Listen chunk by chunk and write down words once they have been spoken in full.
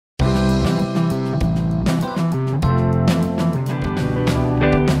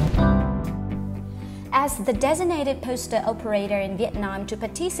As the designated postal operator in Vietnam to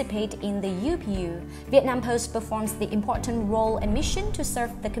participate in the UPU, Vietnam Post performs the important role and mission to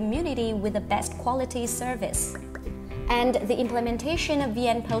serve the community with the best quality service. And the implementation of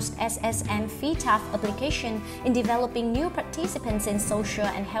VN Post SSM FITAF application in developing new participants in social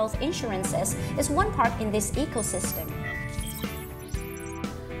and health insurances is one part in this ecosystem.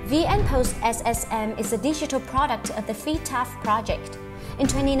 VN Post SSM is a digital product of the FITAF project. In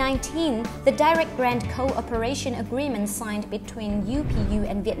 2019, the direct grant cooperation agreement signed between UPU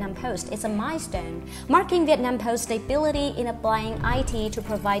and Vietnam Post is a milestone, marking Vietnam Post's ability in applying IT to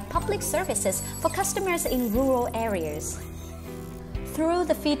provide public services for customers in rural areas. Through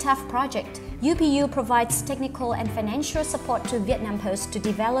the FITAF project, UPU provides technical and financial support to Vietnam Post to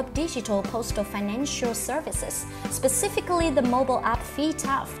develop digital postal financial services, specifically the mobile app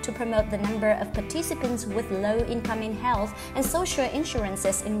FITAF, to promote the number of participants with low income in health and social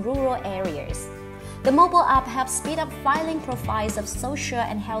insurances in rural areas. The mobile app helps speed up filing profiles of social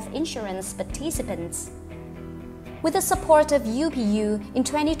and health insurance participants. With the support of UPU, in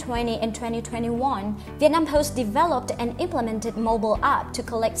 2020 and 2021, Vietnam Post developed and implemented mobile app to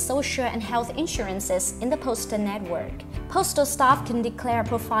collect social and health insurances in the postal network. Postal staff can declare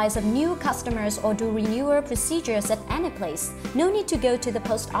profiles of new customers or do renewal procedures at any place. No need to go to the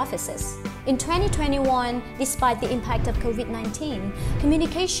post offices. In 2021, despite the impact of COVID-19,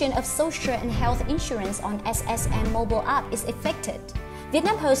 communication of social and health insurance on SSM mobile app is affected.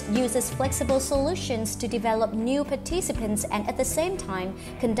 Vietnam Post uses flexible solutions to develop new participants and at the same time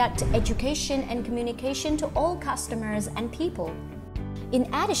conduct education and communication to all customers and people. In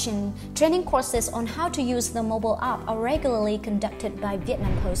addition, training courses on how to use the mobile app are regularly conducted by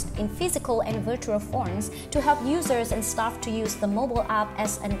Vietnam Post in physical and virtual forms to help users and staff to use the mobile app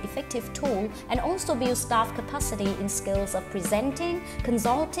as an effective tool and also build staff capacity in skills of presenting,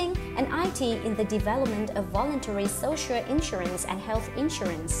 consulting, and IT in the development of voluntary social insurance and health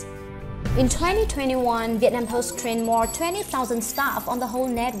insurance. In 2021, Vietnam Post trained more 20,000 staff on the whole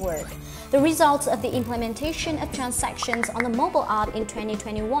network. The results of the implementation of transactions on the mobile app in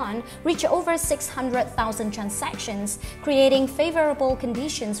 2021 reached over 600,000 transactions, creating favorable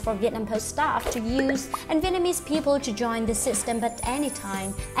conditions for Vietnam Post staff to use and Vietnamese people to join the system at any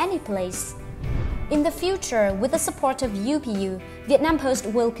time, any place. In the future, with the support of UPU, Vietnam Post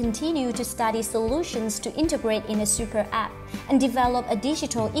will continue to study solutions to integrate in a super app and develop a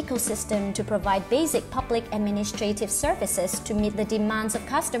digital ecosystem to provide basic public administrative services to meet the demands of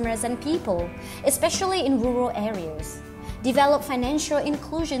customers and people, especially in rural areas. Develop financial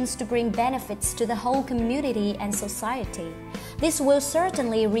inclusions to bring benefits to the whole community and society. This will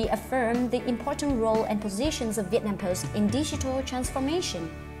certainly reaffirm the important role and positions of Vietnam Post in digital transformation.